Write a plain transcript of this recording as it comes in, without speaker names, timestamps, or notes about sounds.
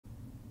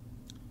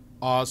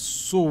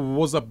So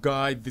what's up,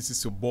 guys? This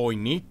is your boy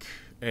Nick,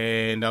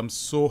 and I'm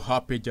so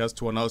happy just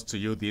to announce to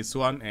you this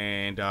one.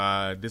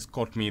 And this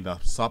caught me the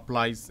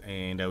supplies,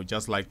 and I would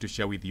just like to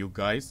share with you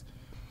guys.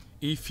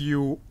 If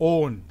you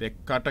own the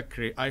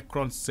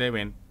Iclone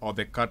 7 or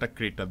the Kata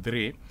Creator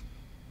 3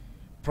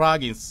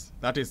 plugins,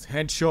 that is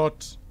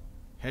headshot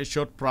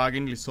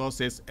plugin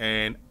resources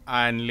and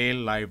Unreal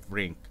Live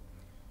Ring,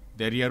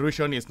 the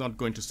revolution is not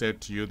going to sell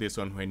to you this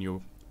one when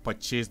you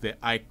purchase the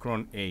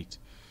Iclone 8.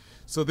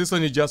 So this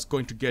one, you're just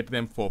going to get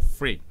them for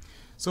free.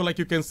 So like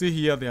you can see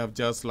here, they have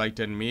just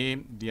lighted me.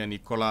 Dear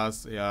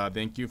Nicholas,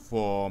 thank you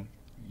for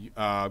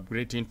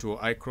upgrading to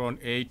Iclone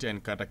 8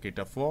 and Kata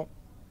Creator 4.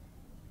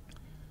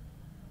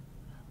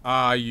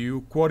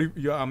 You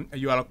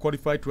are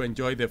qualified to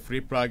enjoy the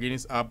free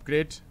plugins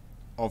upgrade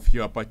of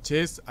your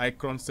purchase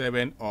Iclone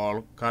 7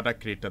 or Kata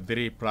Creator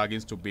 3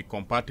 plugins to be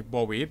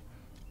compatible with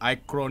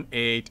Iclone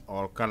 8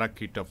 or Kata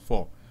Creator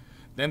 4.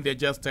 Then they're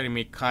just telling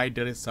me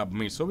kindly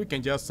submit, so we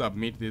can just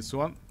submit this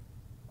one,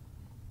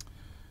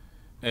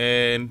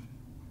 and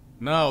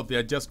now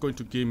they're just going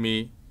to give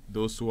me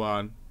those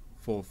one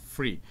for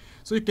free.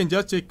 So you can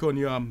just check on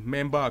your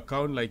member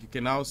account. Like you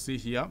can now see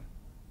here,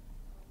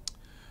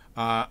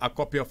 a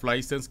copy of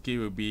license key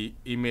will be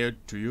emailed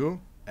to you,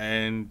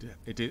 and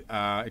it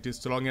is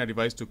strongly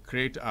advised to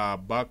create a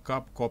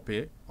backup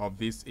copy of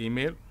this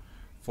email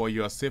for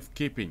your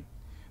safekeeping.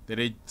 The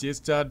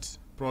registered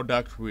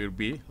product will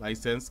be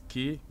license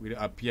key will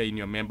appear in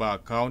your member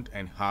account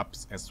and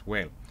apps as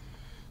well.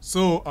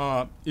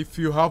 So if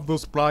you have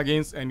those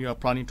plugins and you are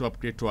planning to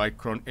upgrade to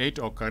Iclone 8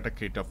 or Kata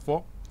Creator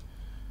 4,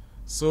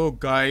 so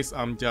guys,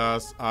 I'm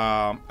just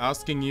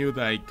asking you,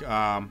 like,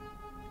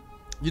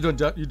 you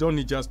don't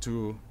need just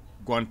to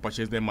go and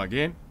purchase them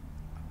again.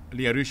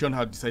 Revolution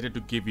have decided to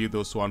give you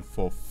those one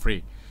for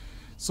free.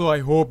 So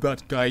I hope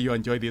that, guys, you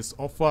enjoy this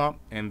offer,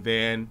 and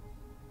then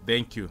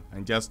thank you,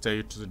 and just tell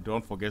you to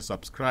don't forget to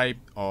subscribe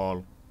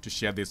or to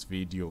share this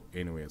video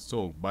anyway.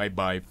 So bye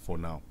bye for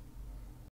now.